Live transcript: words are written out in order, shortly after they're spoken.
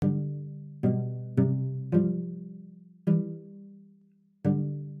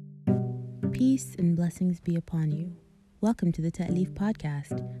Peace and blessings be upon you. Welcome to the Ta'leef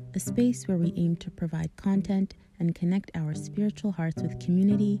Podcast, a space where we aim to provide content and connect our spiritual hearts with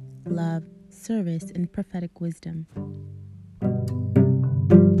community, love, service, and prophetic wisdom.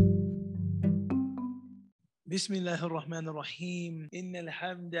 بسم الله الرحمن الرحيم إن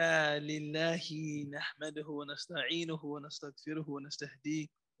الحمد لله نحمده ونستعينه ونستغفره ونستهديه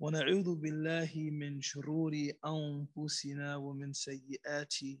ونعوذ بالله من شرور أنفسنا ومن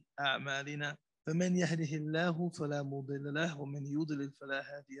سيئات أعمالنا فمن يهده الله فلا مضل له ومن يضلل فلا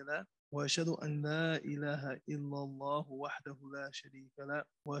هادي له وأشهد أن لا إله إلا الله وحده لا شريك له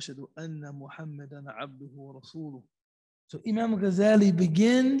وأشهد أن محمدا عبده ورسوله. So Imam Ghazali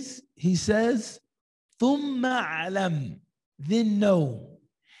begins, he says, ثم علم, then know,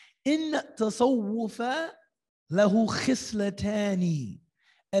 إن التصوف له خصلتان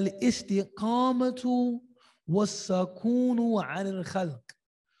الاستقامة والسكون عن الخلق.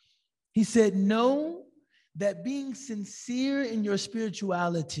 He said, know that being sincere in your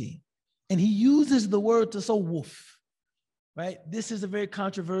spirituality, and he uses the word tasawwuf, right? This is a very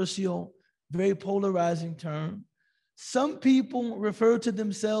controversial, very polarizing term. Some people refer to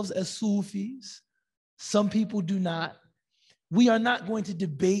themselves as Sufis. Some people do not. We are not going to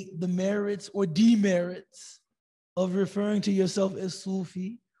debate the merits or demerits of referring to yourself as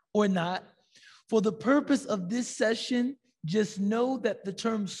Sufi or not. For the purpose of this session, just know that the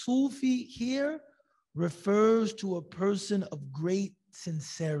term Sufi here refers to a person of great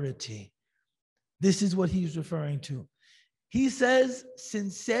sincerity. This is what he's referring to. He says,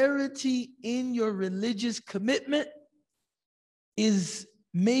 sincerity in your religious commitment is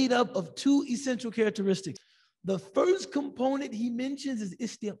made up of two essential characteristics. The first component he mentions is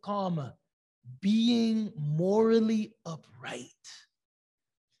istiqama, being morally upright.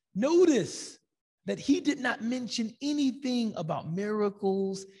 Notice that he did not mention anything about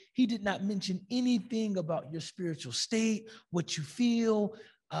miracles. He did not mention anything about your spiritual state, what you feel,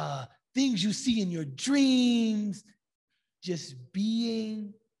 things you see in your dreams, just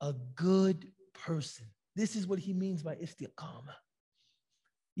being a good person. This is what he means by istiqama.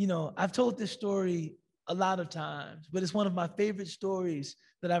 You know, I've told this story a lot of times, but it's one of my favorite stories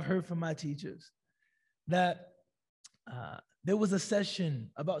that I've heard from my teachers, that there was a session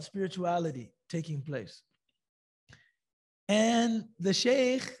about spirituality taking place. And the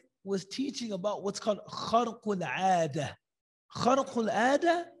sheikh was teaching about what's called kharqul aada. Kharqul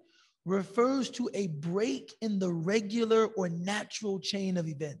aada refers to a break in the regular or natural chain of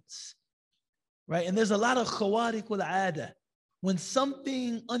events, right? And there's a lot of khawariqul aada, when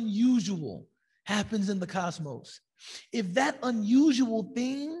something unusual happens in the cosmos. If that unusual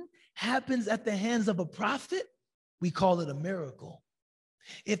thing happens at the hands of a prophet, we call it a miracle.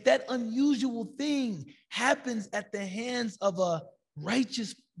 If that unusual thing happens at the hands of a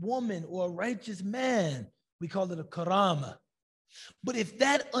righteous woman or a righteous man, we call it a karama. But if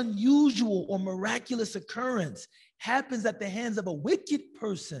that unusual or miraculous occurrence happens at the hands of a wicked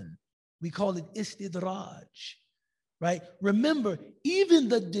person, we call it istidraj. Right? Remember, even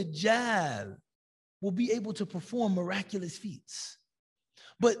the Dajjal will be able to perform miraculous feats.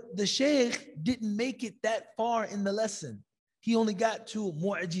 But the sheikh didn't make it that far in the lesson. He only got to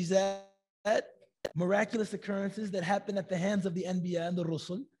mu'jizat, miraculous occurrences that happen at the hands of the anbiya and the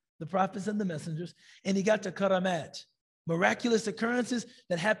rusul, the prophets and the messengers, and he got to karamat, miraculous occurrences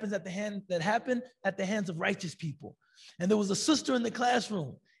that happen at the hands of righteous people. And there was a sister in the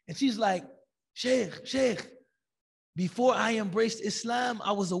classroom, and she's like, Sheikh, before I embraced Islam,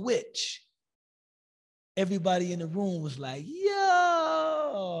 I was a witch. Everybody in the room was like,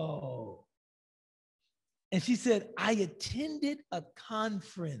 yo. And she said, I attended a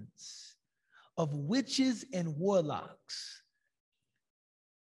conference of witches and warlocks.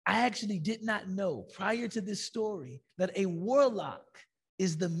 I actually did not know prior to this story that a warlock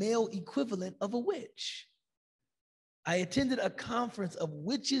is the male equivalent of a witch. I attended a conference of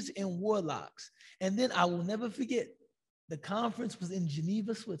witches and warlocks. And then I will never forget, the conference was in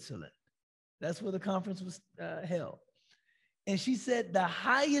Geneva, Switzerland. That's where the conference was held. And she said the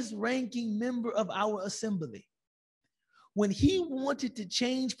highest ranking member of our assembly, when he wanted to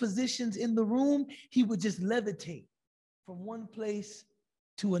change positions in the room, he would just levitate from one place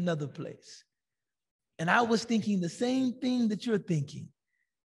to another place. And I was thinking the same thing that you're thinking.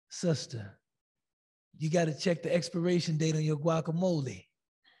 Sister, you got to check the expiration date on your guacamole.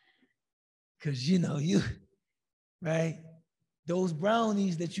 Because, right? Those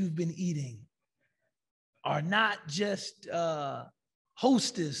brownies that you've been eating are not just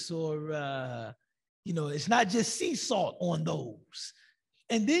Hostess or, it's not just sea salt on those.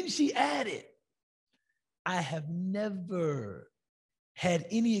 And then she added, I have never had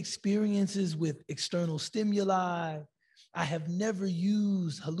any experiences with external stimuli. I have never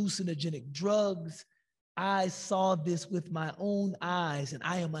used hallucinogenic drugs. I saw this with my own eyes, and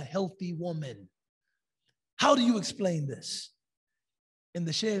I am a healthy woman. How do you explain this? And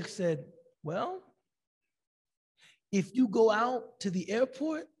the sheikh said, well, if you go out to the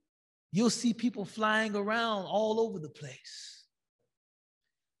airport, you'll see people flying around all over the place.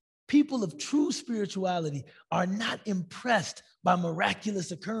 People of true spirituality are not impressed by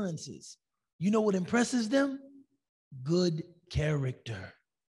miraculous occurrences. You know what impresses them? Good character,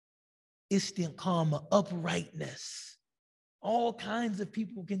 istiqamah, uprightness. All kinds of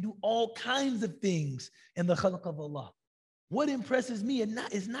people can do all kinds of things in the khalq of Allah. What impresses me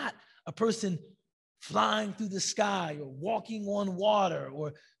is not a person flying through the sky or walking on water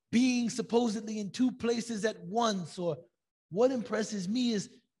or being supposedly in two places at once. Or what impresses me is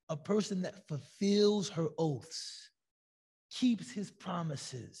a person that fulfills her oaths, keeps his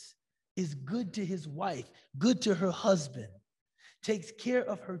promises, is good to his wife, good to her husband, takes care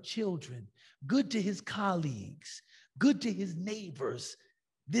of her children, good to his colleagues, good to his neighbors.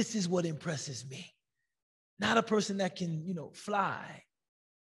 This is what impresses me. Not a person that can, fly.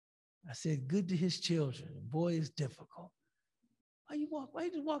 I said, good to his children. Boy, it's difficult. Why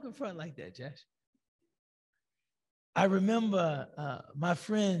you just walk in front like that, Josh? I remember my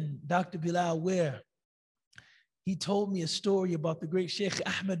friend, Dr. Bilal Ware, he told me a story about the great Sheikh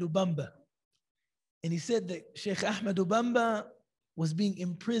Ahmed Ubamba. And he said that Sheikh Ahmed Ubamba was being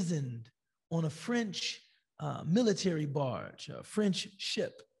imprisoned on a French military barge, a French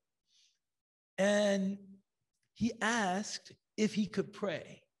ship. And he asked if he could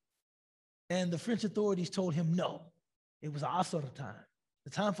pray. And the French authorities told him no. It was Asr time.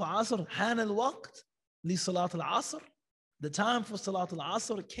 The time for Asr, Han al-Waqt, li Salat al-Asr. The time for Salat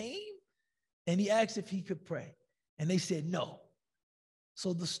al-Asr came, and he asked if he could pray. And they said no.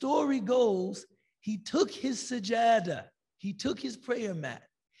 So the story goes, he took his sajada, he took his prayer mat,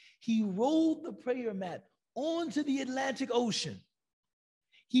 he rolled the prayer mat onto the Atlantic Ocean.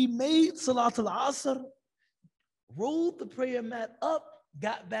 He made Salat al-Asr, rolled the prayer mat up,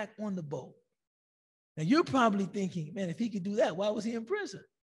 got back on the boat. Now you're probably thinking, man, if he could do that, why was he in prison?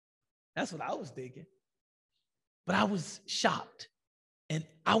 That's what I was thinking. But I was shocked. And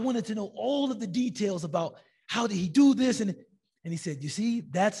I wanted to know all of the details about how did he do this? And he said, you see,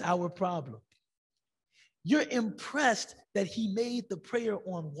 that's our problem. You're impressed that he made the prayer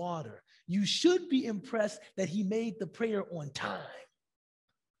on water. You should be impressed that he made the prayer on time.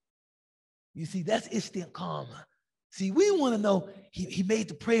 You see, that's istiqamah. See, we want to know he made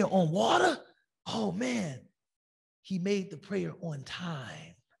the prayer on water. Oh man, he made the prayer on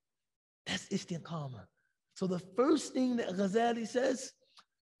time. That's istiqamah. So the first thing that Ghazali says,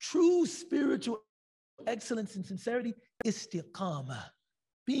 true spiritual excellence and sincerity, istiqamah,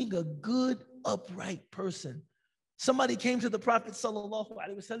 being a good, upright person. Somebody came to the Prophet sallallahu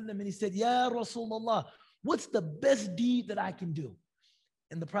alaihi wasallam and he said, Ya Rasulullah, what's the best deed that I can do?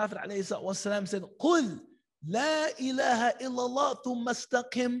 And the Prophet alayhi wasallam said, Qul la ilaha illallah thumma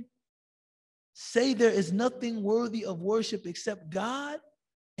istaqim. Say there is nothing worthy of worship except God,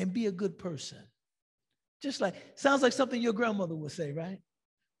 and be a good person. Sounds like something your grandmother would say, right?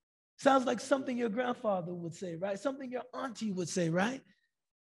 Sounds like something your grandfather would say, right? Something your auntie would say, right?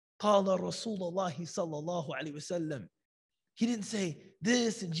 Qala Rasulullah sallallahu alaihi wasallam. He didn't say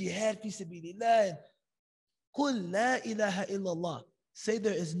this and jihad fi sabilillah. Qul la ilaha illallah. Say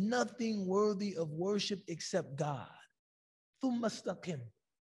there is nothing worthy of worship except God. Thumma istaqim.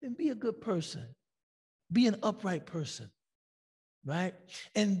 Then be a good person. Be an upright person, right?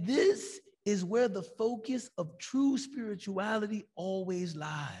 And this is where the focus of true spirituality always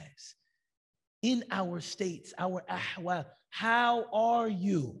lies. In our states, our ahwal. How are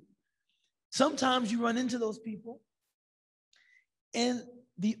you? Sometimes you run into those people, and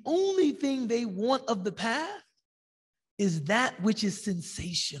the only thing they want of the path is that which is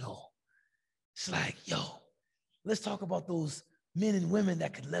sensational. It's like, yo, let's talk about those men and women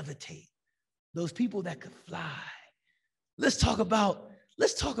that could levitate, those people that could fly. Let's talk about,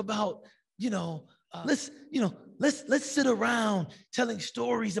 let's sit around telling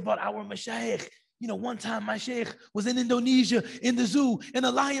stories about our mashayikh. One time my sheikh was in Indonesia in the zoo, and a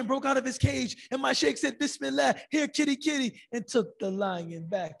lion broke out of his cage, and my sheikh said, Bismillah, here, kitty, kitty, and took the lion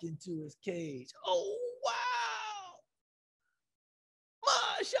back into his cage. Oh, wow.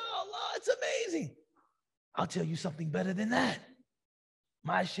 MashaAllah, it's amazing. I'll tell you something better than that.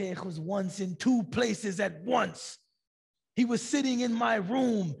 My sheikh was once in two places at once. He was sitting in my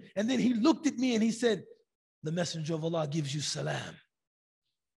room, and then he looked at me and he said, the messenger of Allah gives you salam.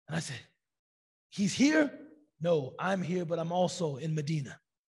 And I said, he's here? No, I'm here, but I'm also in Medina.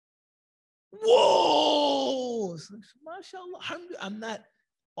 Whoa! MashaAllah. I'm not.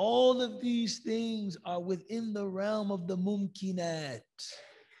 All of these things are within the realm of the mumkinat.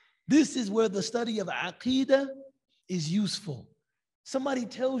 This is where the study of Aqidah is useful. Somebody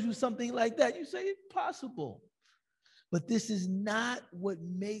tells you something like that, you say it's possible. But this is not what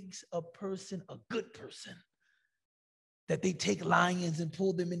makes a person a good person. That they take lions and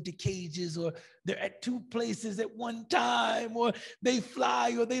pull them into cages, or they're at two places at one time, or they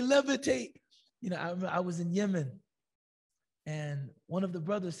fly, or they levitate. You know, I remember I was in Yemen, and one of the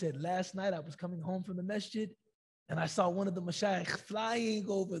brothers said, last night I was coming home from the masjid, and I saw one of the mashayikh flying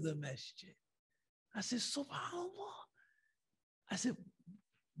over the masjid. I said, SubhanAllah. I said,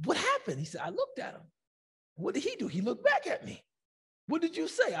 what happened? He said, I looked at him. What did he do? He looked back at me. What did you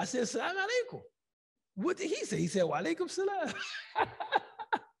say? I said, Assalamu alaikum. What did he say? He said, Wa alaikum salam.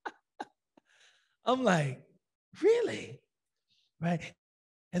 I'm like, really? Right?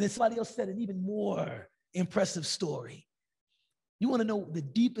 And then somebody else said an even more impressive story. You want to know the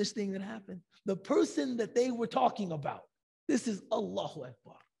deepest thing that happened? The person that they were talking about, this is Allahu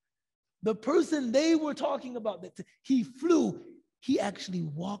Akbar. The person they were talking about, that he flew, he actually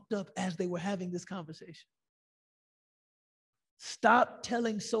walked up as they were having this conversation. Stop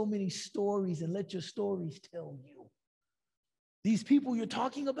telling so many stories and let your stories tell you. These people you're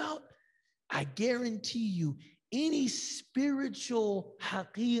talking about, I guarantee you, any spiritual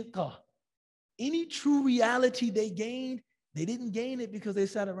haqiqah, any true reality they gained, they didn't gain it because they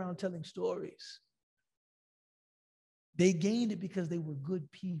sat around telling stories. They gained it because they were good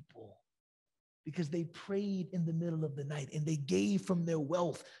people, because they prayed in the middle of the night and they gave from their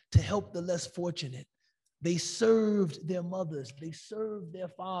wealth to help the less fortunate. They served their mothers. They served their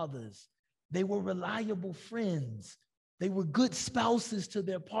fathers. They were reliable friends. They were good spouses to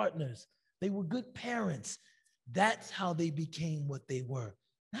their partners. They were good parents. That's how they became what they were.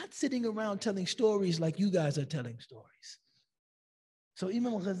 Not sitting around telling stories like you guys are telling stories. So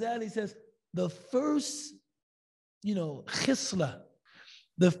Imam Ghazali says the first, khisla,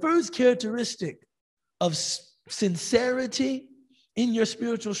 the first characteristic of sincerity in your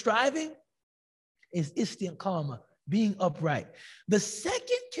spiritual striving is istiqamah, being upright. The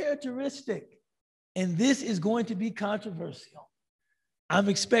second characteristic, and this is going to be controversial, I'm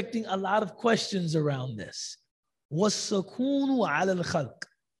expecting a lot of questions around this. وَالسُّكُونُ عَلَى الْخَلْقِ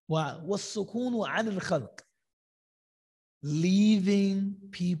وَالسُّكُونُ عَنِ الْخَلْقِ. Leaving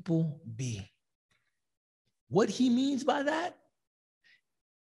people be. What he means by that?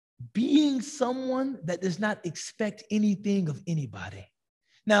 Being someone that does not expect anything of anybody.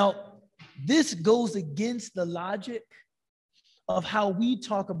 Now, this goes against the logic of how we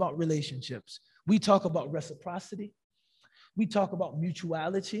talk about relationships. We talk about reciprocity. We talk about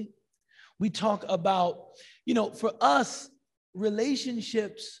mutuality. We talk about, for us,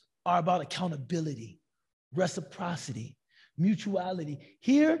 relationships are about accountability, reciprocity, mutuality.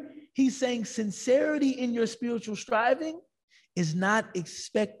 Here, he's saying sincerity in your spiritual striving is not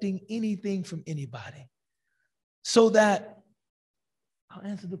expecting anything from anybody. So that, I'll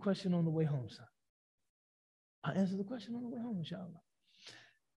answer the question on the way home, son. I'll answer the question on the way home, inshallah.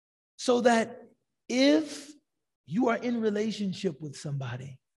 So that if you are in relationship with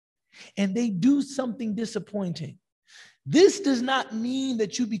somebody and they do something disappointing, this does not mean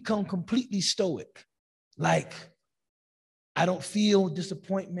that you become completely stoic. Like, I don't feel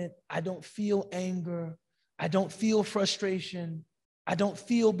disappointment. I don't feel anger. I don't feel frustration. I don't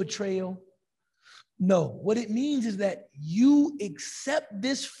feel betrayal. No, what it means is that you accept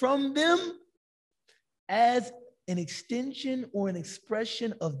this from them as an extension or an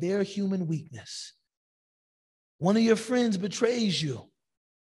expression of their human weakness. One of your friends betrays you.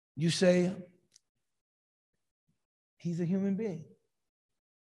 You say, he's a human being.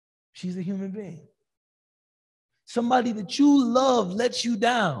 She's a human being. Somebody that you love lets you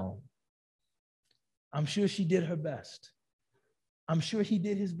down. I'm sure she did her best. I'm sure he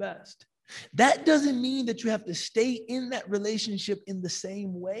did his best. That doesn't mean that you have to stay in that relationship in the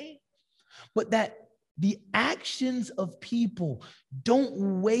same way, but that the actions of people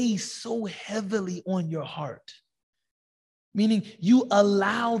don't weigh so heavily on your heart. Meaning you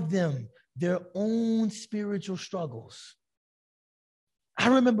allow them their own spiritual struggles. I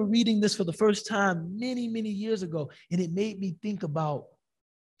remember reading this for the first time many, many years ago, and it made me think about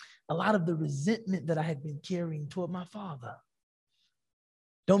a lot of the resentment that I had been carrying toward my father.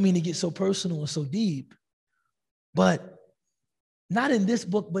 Don't mean to get so personal and so deep, but not in this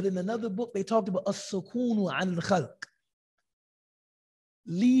book, but in another book, they talked about as-sukunu an al-khalq,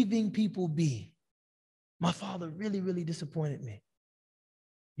 leaving people be. My father really, really disappointed me.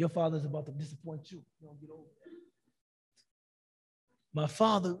 Your father's about to disappoint you. You don't get over that. My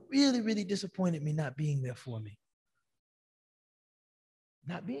father really, really disappointed me not being there for me.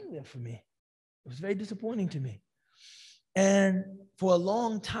 Not being there for me. It was very disappointing to me. And for a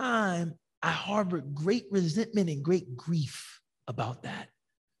long time, I harbored great resentment and great grief about that.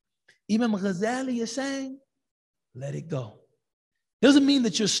 Imam Ghazali is saying, let it go. Doesn't mean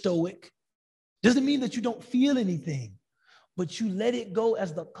that you're stoic. Doesn't mean that you don't feel anything, but you let it go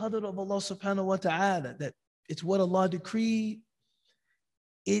as the qadr of Allah subhanahu wa ta'ala, that it's what Allah decreed.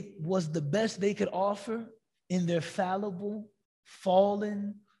 It was the best they could offer in their fallible,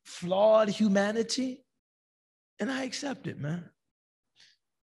 fallen, flawed humanity. And I accept it, man.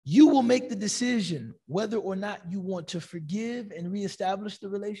 You will make the decision whether or not you want to forgive and reestablish the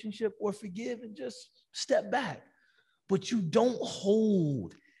relationship, or forgive and just step back. But you don't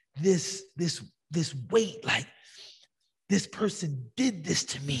hold this weight like, this person did this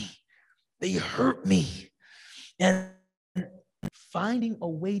to me. They hurt me. And finding a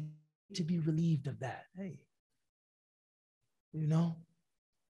way to be relieved of that. Hey, you know,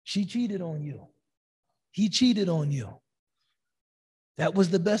 she cheated on you. He cheated on you. That was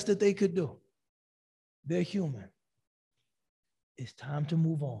the best that they could do. They're human. It's time to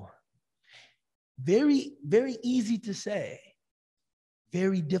move on. Very, very easy to say,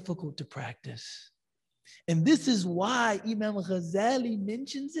 very difficult to practice. And this is why Imam Ghazali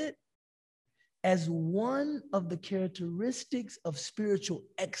mentions it as one of the characteristics of spiritual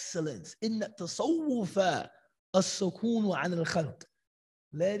excellence. Inna tasawwufa as-sukunu an al-khalq.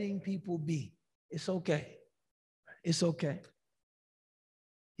 Letting people be. It's okay. It's okay.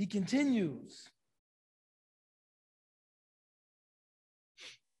 He continues.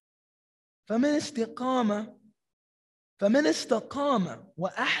 فمن استقام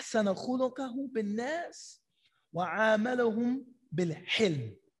وأحسن خلقه بالناس وعاملهم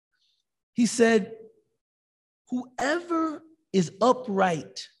بالحلم. He said, whoever is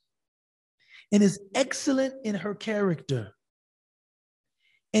upright and is excellent in her character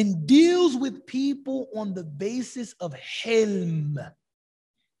and deals with people on the basis of hilm.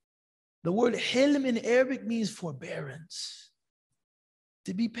 The word hilm in Arabic means forbearance,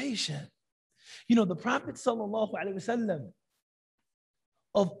 to be patient. You know, the Prophet sallallahu alaihi wasallam,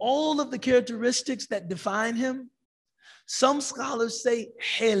 of all of the characteristics that define him, some scholars say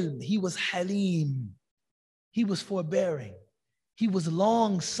hilm, he was halim, he was forbearing, he was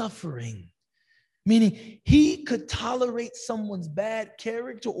long-suffering, meaning he could tolerate someone's bad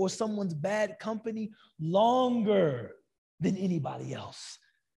character or someone's bad company longer than anybody else.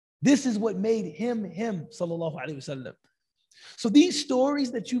 This is what made him, sallallahu alaihi wasallam. So these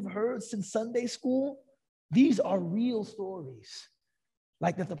stories that you've heard since Sunday school, these are real stories.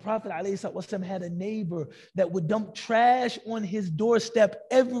 Like that the Prophet ﷺ had a neighbor that would dump trash on his doorstep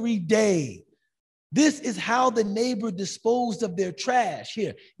every day. This is how the neighbor disposed of their trash.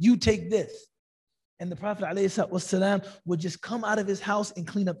 Here, you take this. And the Prophet ﷺ would just come out of his house and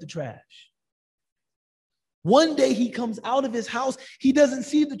clean up the trash. One day he comes out of his house, he doesn't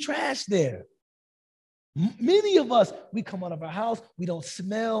see the trash there. Many of us, we come out of our house, we don't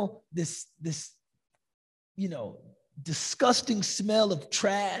smell this disgusting smell of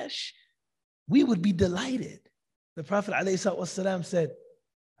trash. We would be delighted. The Prophet ﷺ said,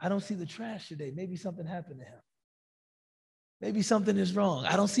 I don't see the trash today. Maybe something happened to him. Maybe something is wrong.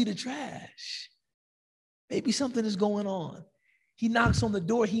 I don't see the trash. Maybe something is going on. He knocks on the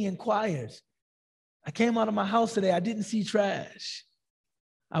door, he inquires. I came out of my house today, I didn't see trash.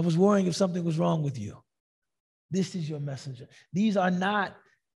 I was worrying if something was wrong with you. This is your messenger. This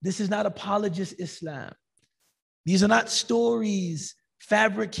is not apologist Islam. These are not stories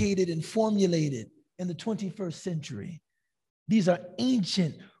fabricated and formulated in the 21st century. These are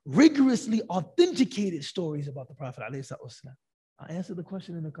ancient, rigorously authenticated stories about the Prophet ﷺ. I answered the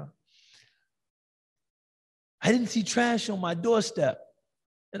question in the car. I didn't see trash on my doorstep,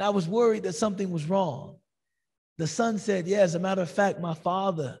 and I was worried that something was wrong. The son said, yeah, as a matter of fact, my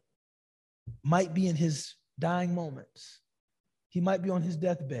father might be in his dying moments. He might be on his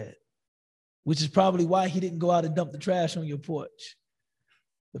deathbed, which is probably why he didn't go out and dump the trash on your porch.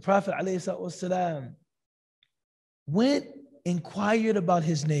 The Prophet ﷺ went, inquired about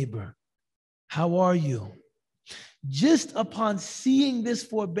his neighbor. How are you? Just upon seeing this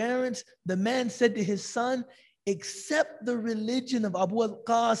forbearance, the man said to his son, accept the religion of Abu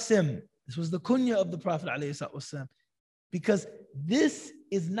al-Qasim. This was the kunya of the Prophet ﷺ, because this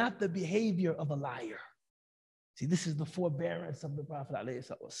is not the behavior of a liar. See, this is the forbearance of the Prophet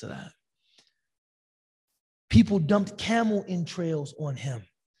ﷺ. People dumped camel entrails on him.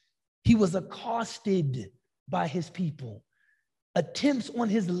 He was accosted by his people. attempts on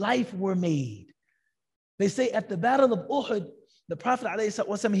his life were made. They say at the Battle of Uhud, the Prophet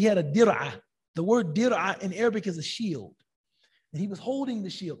ﷺ, he had a dir'ah. The word dir'ah in Arabic is a shield. And he was holding the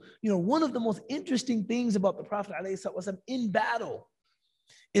shield. You know, one of the most interesting things about the Prophet ﷺ in battle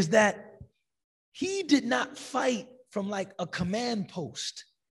is that he did not fight from like a command post.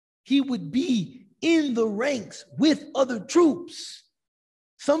 He would be in the ranks with other troops.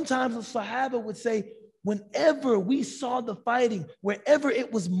 Sometimes the Sahaba would say, whenever we saw the fighting, wherever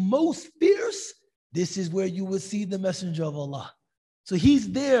it was most fierce, this is where you would see the Messenger of Allah. So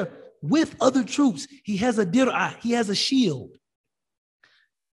he's there with other troops. He has a dir'ah, he has a shield.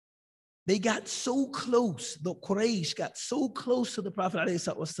 They got so close, the Quraysh got so close to the Prophet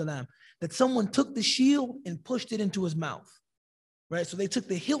ﷺ, that someone took the shield and pushed it into his mouth, right? So they took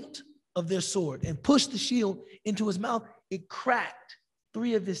the hilt of their sword and pushed the shield into his mouth. It cracked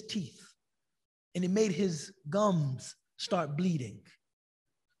 3 of his teeth and it made his gums start bleeding.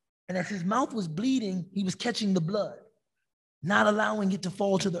 And as his mouth was bleeding, he was catching the blood, not allowing it to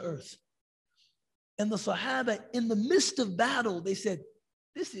fall to the earth. And the Sahaba, in the midst of battle, they said,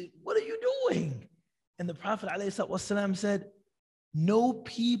 what are you doing? And the Prophet ﷺ said, no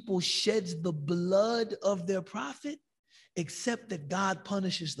people sheds the blood of their prophet except that God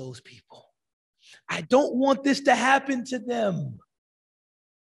punishes those people. I don't want this to happen to them.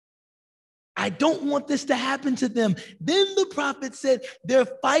 I don't want this to happen to them. Then the prophet said, they're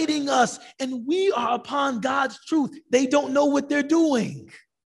fighting us and we are upon God's truth. They don't know what they're doing.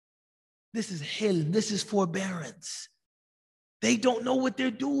 This is hilm. This is forbearance. They don't know what they're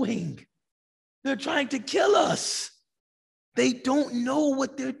doing. They're trying to kill us. They don't know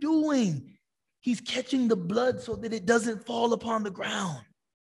what they're doing. He's catching the blood so that it doesn't fall upon the ground,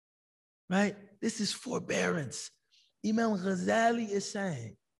 right? This is forbearance. Imam Ghazali is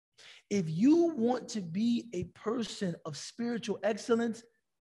saying, if you want to be a person of spiritual excellence,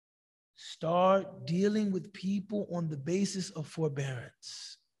 start dealing with people on the basis of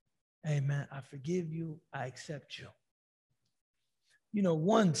forbearance. Hey man, I forgive you, I accept you. You know,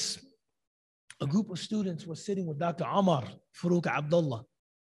 once a group of students were sitting with Dr. Amar Farooq Abdullah,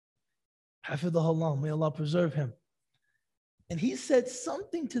 Hafidhahullah, may Allah preserve him. And he said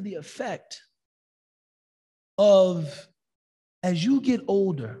something to the effect of, as you get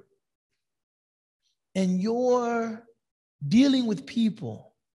older and your dealing with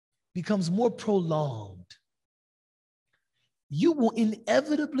people becomes more prolonged, you will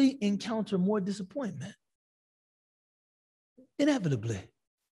inevitably encounter more disappointment. Inevitably.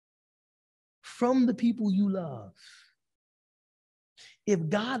 From the people you love. If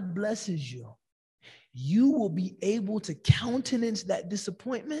God blesses you, you will be able to countenance that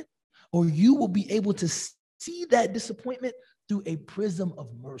disappointment, or you will be able to see that disappointment through a prism of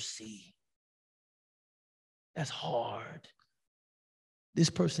mercy. That's hard. This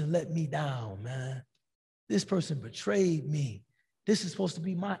person let me down, man. This person betrayed me. This is supposed to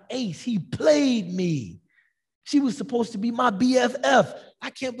be my ace. He played me. She was supposed to be my BFF. I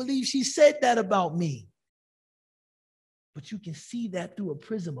can't believe she said that about me. But you can see that through a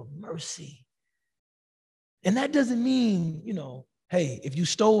prism of mercy. And that doesn't mean, you know, hey, if you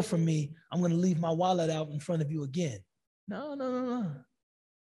stole from me, I'm going to leave my wallet out in front of you again. No.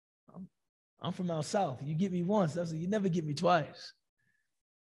 I'm from out south. You get me once, you never get me twice.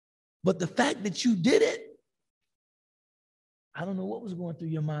 But the fact that you did it, I don't know what was going through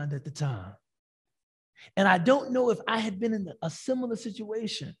your mind at the time. And I don't know if I had been in a similar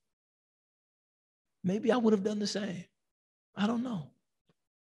situation. Maybe I would have done the same. I don't know.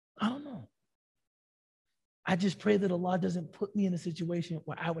 I just pray that Allah doesn't put me in a situation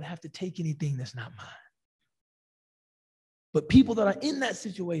where I would have to take anything that's not mine. But people that are in that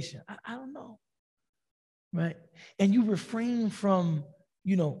situation, I don't know, right? And you refrain from,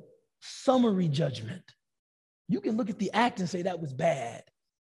 you know, summary judgment. You can look at the act and say that was bad.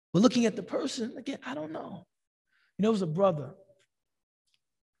 But looking at the person, again, I don't know. You know, it was a brother.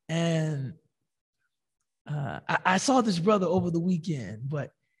 And I saw this brother over the weekend,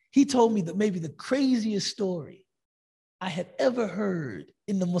 but he told me that maybe the craziest story I had ever heard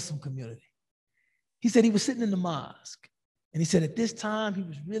in the Muslim community. He said he was sitting in the mosque, and he said at this time he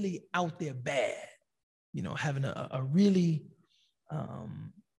was really out there bad, you know, having a really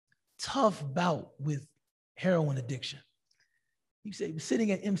tough bout with heroin addiction. He said he was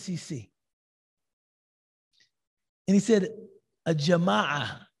sitting at MCC. And he said a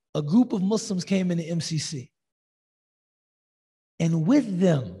jama'ah, a group of Muslims came into MCC. And with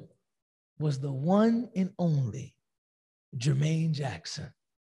them was the one and only Jermaine Jackson,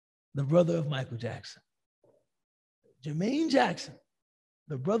 the brother of Michael Jackson. Jermaine Jackson,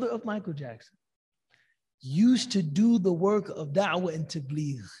 the brother of Michael Jackson. used to do the work of da'wah and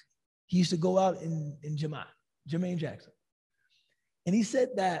tabligh. He used to go out in Jama'ah, Jermaine Jackson. And he said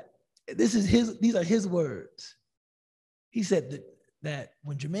that, these are his words. He said that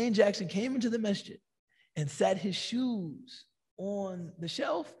when Jermaine Jackson came into the masjid and sat his shoes on the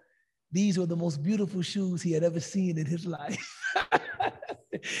shelf, these were the most beautiful shoes he had ever seen in his life.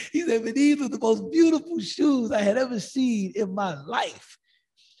 He said, but these were the most beautiful shoes I had ever seen in my life.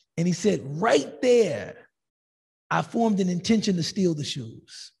 And he said, right there, I formed an intention to steal the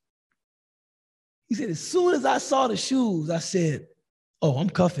shoes. He said, as soon as I saw the shoes, I said, oh, I'm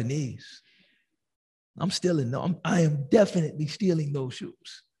cuffing these. I'm stealing them. I am definitely stealing those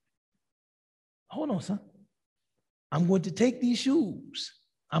shoes. Hold on, son. I'm going to take these shoes.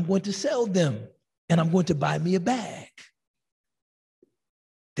 I'm going to sell them, and I'm going to buy me a bag.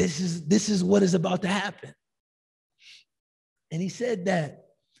 This is what is about to happen. And he said that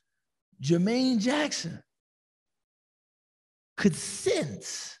Jermaine Jackson could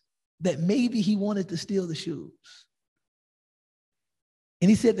sense that maybe he wanted to steal the shoes. And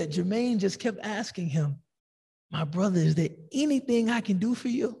he said that Jermaine just kept asking him, my brother, is there anything I can do for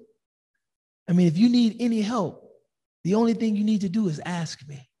you? I mean, if you need any help, the only thing you need to do is ask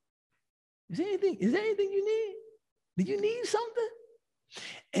me. Is there anything you need? Do you need something?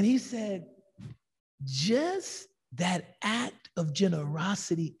 And he said, just that act of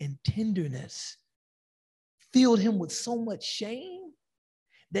generosity and tenderness filled him with so much shame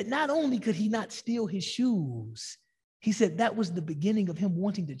that not only could he not steal his shoes, he said that was the beginning of him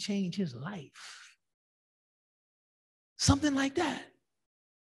wanting to change his life. Something like that.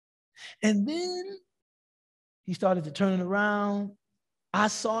 And then he started to turn it around. I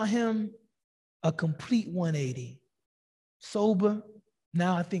saw him a complete 180. Sober,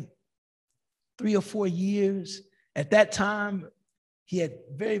 now I think 3 or 4 years. At that time, he had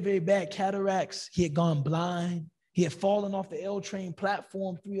very, very bad cataracts. He had gone blind. He had fallen off the L train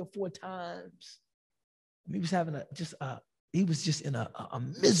platform 3 or 4 times. He was having he was just in a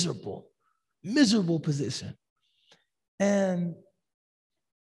miserable position. And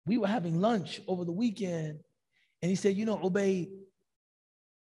we were having lunch over the weekend, and he said, you know, Obey,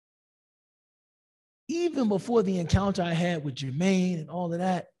 even before the encounter I had with Jermaine and all of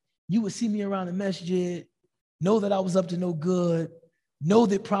that, you would see me around the masjid, know that I was up to no good, know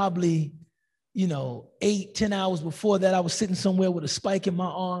that probably, 8-10 hours before that, I was sitting somewhere with a spike in my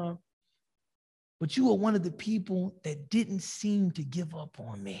arm. But you were one of the people that didn't seem to give up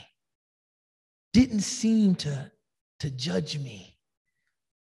on me, didn't seem to judge me.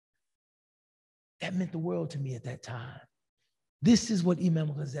 That meant the world to me at that time. This is what Imam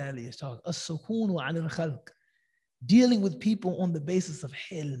Ghazali is talking, as-sukunu ala al-khalq, dealing with people on the basis of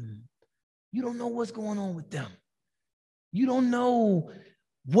hilm. You don't know what's going on with them. You don't know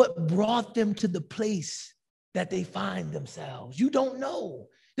what brought them to the place that they find themselves. You don't know.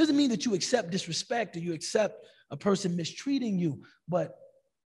 Doesn't mean that you accept disrespect or you accept a person mistreating you, but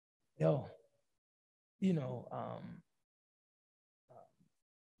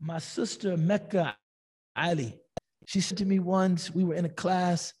my sister Mecca Ali, she said to me once, we were in a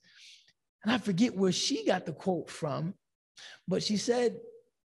class, and I forget where she got the quote from, but she said,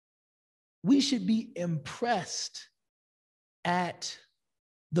 we should be impressed at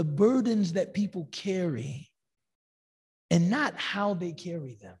the burdens that people carry and not how they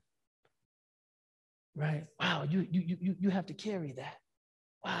carry them. Right? Wow, you have to carry that.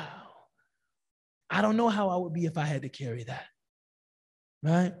 Wow. I don't know how I would be if I had to carry that.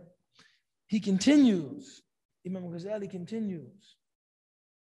 Right? He continues. Imam Ghazali continues.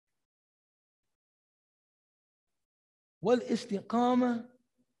 وَالْإِسْتِقَامَةِ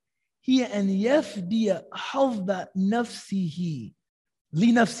هِيَ أَنْ يَفْدِيَ حَظَّ نَفْسِهِ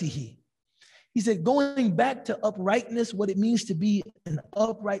لِنَفْسِهِ. He said, going back to uprightness, what it means to be an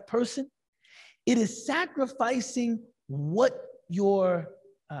upright person, it is sacrificing what your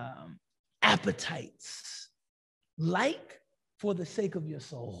appetites like for the sake of your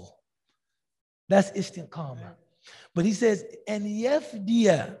soul. That's istiqamah. But he says, and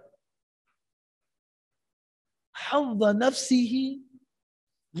yafdiya hawda nafsihi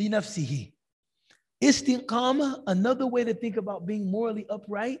li nafsihi. Istiqamah, another way to think about being morally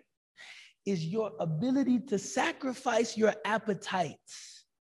upright, is your ability to sacrifice your appetites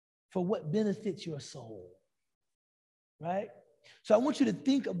for what benefits your soul, right? So I want you to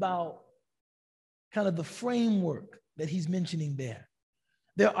think about kind of the framework that he's mentioning there.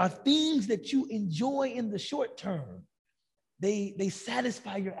 There are things that you enjoy in the short term. They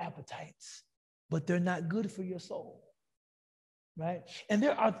satisfy your appetites, but they're not good for your soul, right? And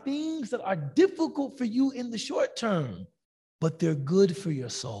there are things that are difficult for you in the short term, but they're good for your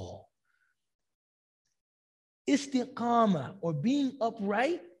soul. Istiqamah, or being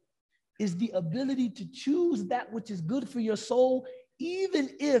upright, is the ability to choose that which is good for your soul, even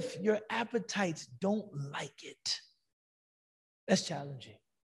if your appetites don't like it. That's challenging.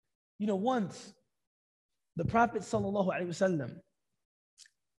 You know, once the Prophet sallallahu alaihi wasallam,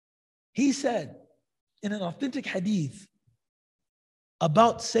 he said in an authentic hadith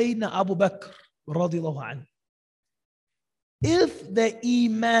about Sayyidina Abu Bakr radiallahu anhu, if the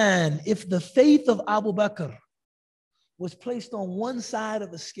iman, if the faith of Abu Bakr was placed on one side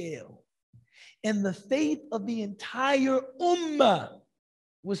of the scale and the faith of the entire ummah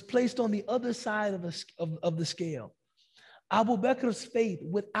was placed on the other side of the scale, Abu Bakr's faith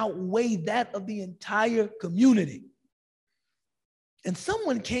would outweigh that of the entire community. And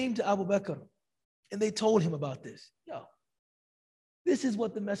someone came to Abu Bakr and they told him about this. Yo, this is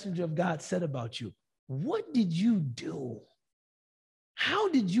what the messenger of God said about you. What did you do? How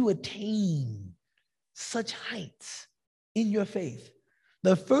did you attain such heights in your faith?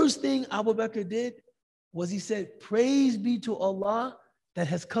 The first thing Abu Bakr did was he said, praise be to Allah that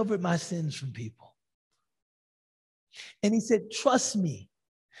has covered my sins from people. And he said, trust me,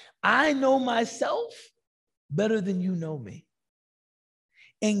 I know myself better than you know me.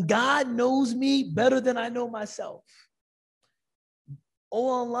 And God knows me better than I know myself. Oh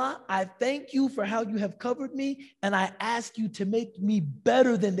Allah, I thank you for how you have covered me, and I ask you to make me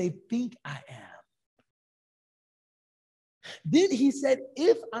better than they think I am. Then he said,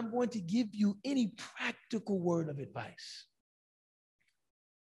 if I'm going to give you any practical word of advice,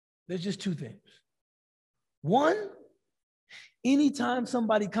 there's just two things. One, anytime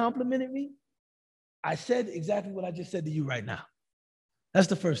somebody complimented me, I said exactly what I just said to you right now. That's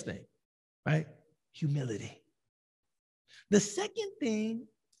the first thing, right? Humility. The second thing,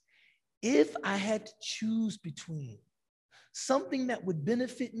 if I had to choose between something that would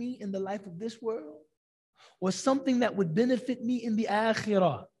benefit me in the life of this world or something that would benefit me in the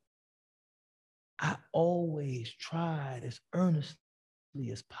akhirah, I always tried as earnestly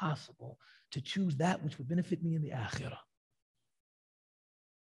as possible to choose that which would benefit me in the akhirah.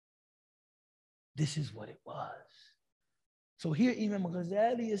 This is what it was. So here Imam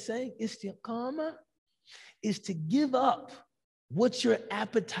Ghazali is saying istiqamah is to give up what your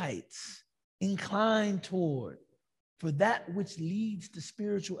appetites incline toward for that which leads to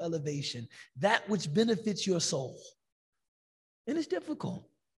spiritual elevation, that which benefits your soul. And it's difficult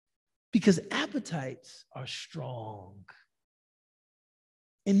because appetites are strong.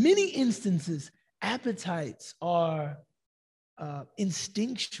 In many instances, appetites are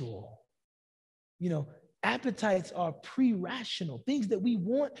instinctual. You know, appetites are pre-rational, things that we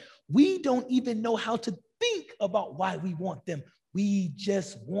want. We don't even know how to think about why we want them. We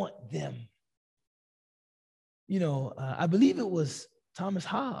just want them. You know, I believe it was Thomas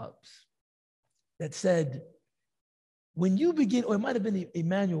Hobbes that said, when you begin, or it might have been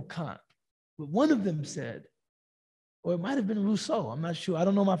Immanuel Kant, but one of them said, or it might have been Rousseau, I'm not sure. I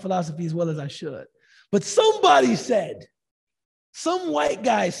don't know my philosophy as well as I should. But somebody said, some white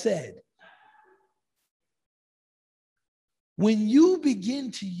guy said, when you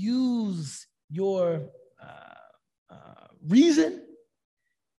begin to use your reason,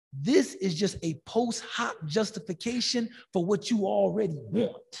 this is just a post hoc justification for what you already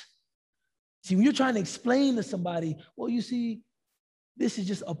want. See, when you're trying to explain to somebody, well, you see, this is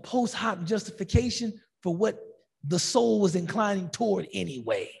just a post hoc justification for what the soul was inclining toward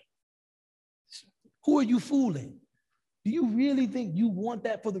anyway. Who are you fooling? Do you really think you want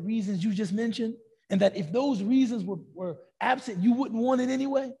that for the reasons you just mentioned? And that if those reasons were absent, you wouldn't want it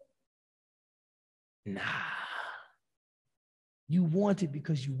anyway? Nah. You want it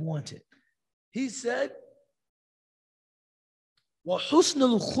because you want it. He said, وَحُسْنَ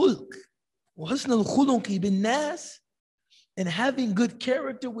الْخُلُقِ بِالنَّاسِ, and having good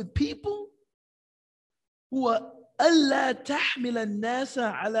character with people, هُوَ أَلَّا تَحْمِلَ النَّاسَ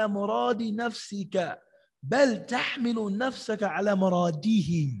عَلَى مُرَادِ نَفْسِكَ بَلْ تَحْمِلُ نَفْسَكَ عَلَى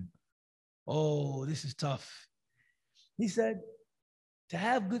مُرَادِهِمْ. Oh, this is tough. He said, to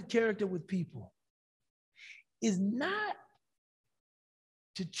have good character with people is not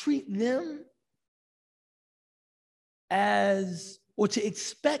to treat them as, or to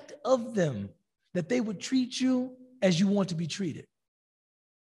expect of them that they would treat you as you want to be treated.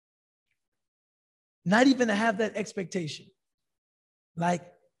 Not even to have that expectation. Like,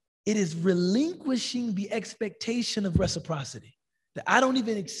 it is relinquishing the expectation of reciprocity. That I don't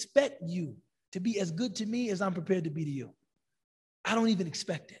even expect you to be as good to me as I'm prepared to be to you. I don't even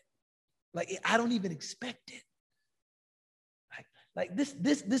expect it. Like, I don't even expect it. Like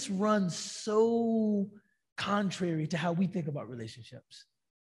this runs so contrary to how we think about relationships,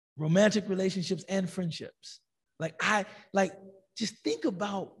 romantic relationships and friendships. Just think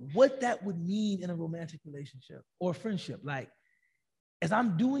about what that would mean in a romantic relationship or a friendship. Like, as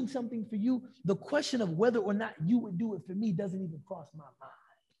I'm doing something for you, the question of whether or not you would do it for me doesn't even cross my mind.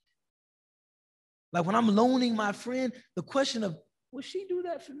 Like when I'm loaning my friend, the question of, will she do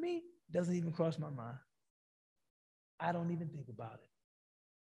that for me? Doesn't even cross my mind. I don't even think about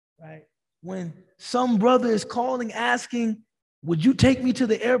it, right? When some brother is calling, asking, would you take me to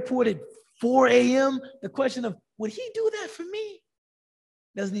the airport at 4 a.m.? The question of, would he do that for me?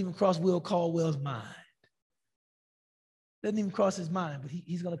 Doesn't even cross Will Caldwell's mind. Doesn't even cross his mind, but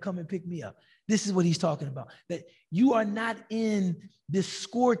he's going to come and pick me up. This is what he's talking about, that you are not in this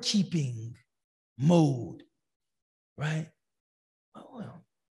scorekeeping mode, right? Well,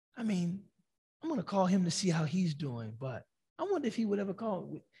 I mean, I'm going to call him to see how he's doing, but I wonder if he would ever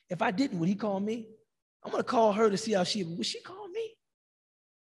call. If I didn't, would he call me? I'm going to call her to see how would she call me?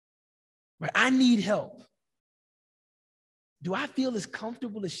 Right? I need help. Do I feel as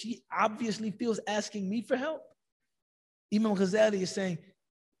comfortable as she obviously feels asking me for help? Imam Ghazali is saying,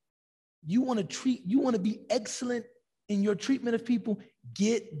 you want to be excellent in your treatment of people,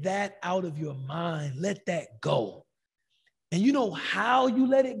 get that out of your mind. Let that go. And you know how you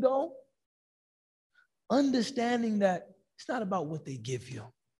let it go? Understanding that it's not about what they give you.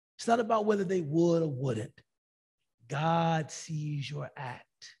 It's not about whether they would or wouldn't. God sees your act.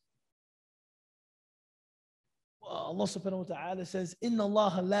 Allah subhanahu wa ta'ala says, Inna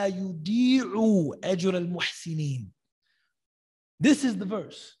Allah la yudi'u ajra al-muhsinin. This is the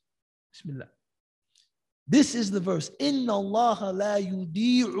verse. Bismillah. This is the verse. Inna Allah la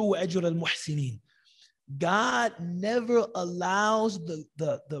yudi'u ajra al-muhsinin. God never allows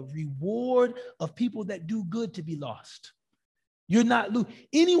the reward of people that do good to be lost. You're not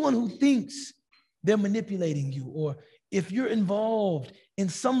anyone who thinks they're manipulating you, or if you're involved in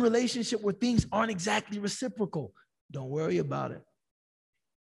some relationship where things aren't exactly reciprocal, don't worry about it.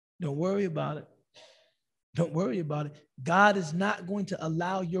 Don't worry about it. Don't worry about it. God is not going to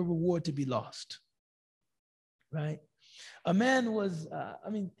allow your reward to be lost, right? A man was,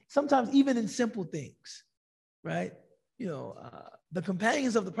 sometimes even in simple things, right? The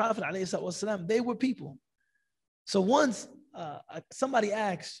companions of the Prophet, ﷺ, they were people. So once somebody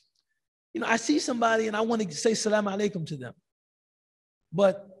asked, I see somebody and I want to say salam alaikum to them,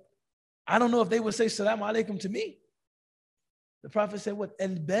 but I don't know if they would say salam alaikum to me. The Prophet said, what?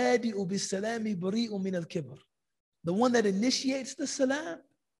 Al-badi'u bis-salami bari'u min al-kibr. The one that initiates the salam,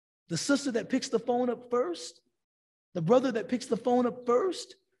 the sister that picks the phone up first, the brother that picks the phone up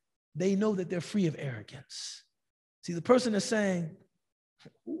first, they know that they're free of arrogance. See, the person is saying,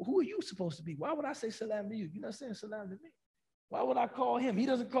 who are you supposed to be? Why would I say salam to you? You're not saying salam to me. Why would I call him? He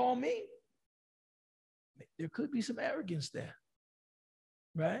doesn't call me. There could be some arrogance there,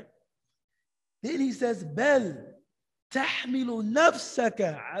 right? Then he says, Bel tahmilu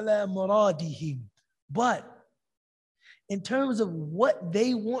nafsaka ala muradihim. But in terms of what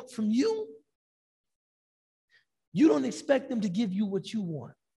they want from you, you don't expect them to give you what you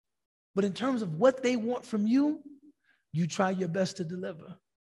want. But in terms of what they want from you, you try your best to deliver.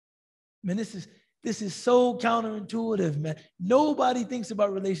 Man, this is so counterintuitive, man. Nobody thinks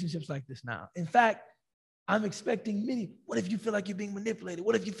about relationships like this now. In fact, I'm expecting many. What if you feel like you're being manipulated?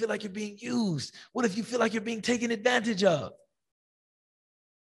 What if you feel like you're being used? What if you feel like you're being taken advantage of?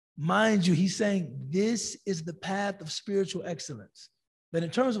 Mind you, he's saying this is the path of spiritual excellence. That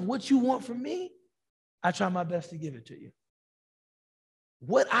in terms of what you want from me, I try my best to give it to you.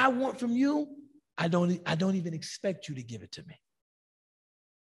 What I want from you, I don't even expect you to give it to me.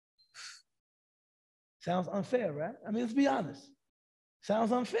 Sounds unfair, right? I mean, let's be honest.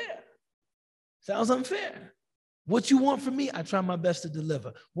 Sounds unfair. Sounds unfair. What you want from me, I try my best to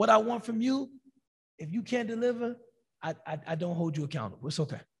deliver. What I want from you, if you can't deliver, I don't hold you accountable. It's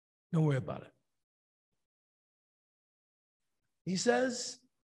okay. Don't worry about it. He says,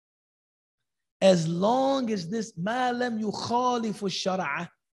 as long as this ma lam yukhalifu shar'a,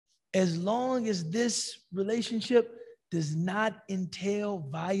 as long as this relationship does not entail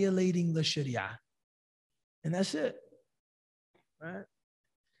violating the Sharia. And that's it, right?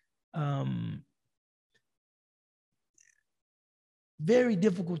 Very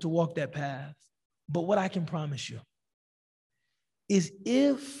difficult to walk that path. But what I can promise you is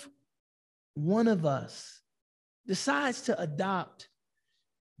if one of us decides to adopt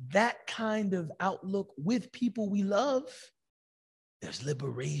that kind of outlook with people we love, there's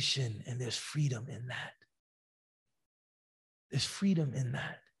liberation and there's freedom in that. There's freedom in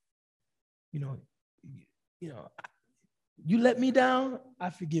that. You let me down,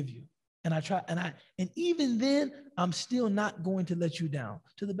 I forgive you. And I try, and even then, I'm still not going to let you down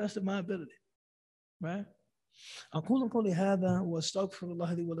to the best of my ability, right? أقول قولي هذا وأستغفر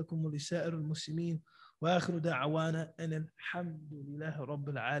الله لي ولكم ولسائر المسلمين وآخر دعوانا أن الحمد لله رب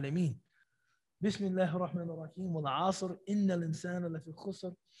العالمين. بسم الله الرحمن الرحيم. والعصر إن الإنسان لفي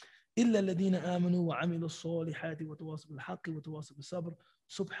خسر إلا الذين آمنوا وعملوا الصالحات وتواصوا بالحق وتواصوا بالصبر.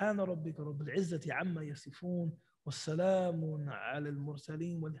 سبحان ربك رب العزة عما يصفون والسلام على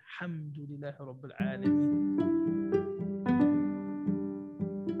المرسلين والحمد لله رب العالمين.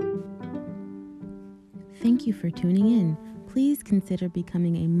 Thank you for tuning in. Please consider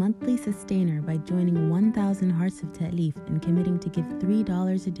becoming a monthly sustainer by joining 1,000 Hearts of Ta'leef and committing to give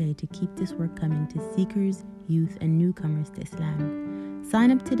 $3 a day to keep this work coming to seekers, youth, and newcomers to Islam.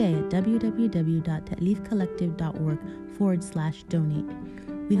 Sign up today at www.ta'leefcollective.org/donate.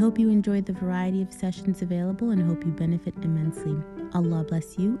 We hope you enjoyed the variety of sessions available and hope you benefit immensely. Allah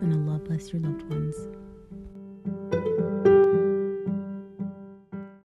bless you and Allah bless your loved ones.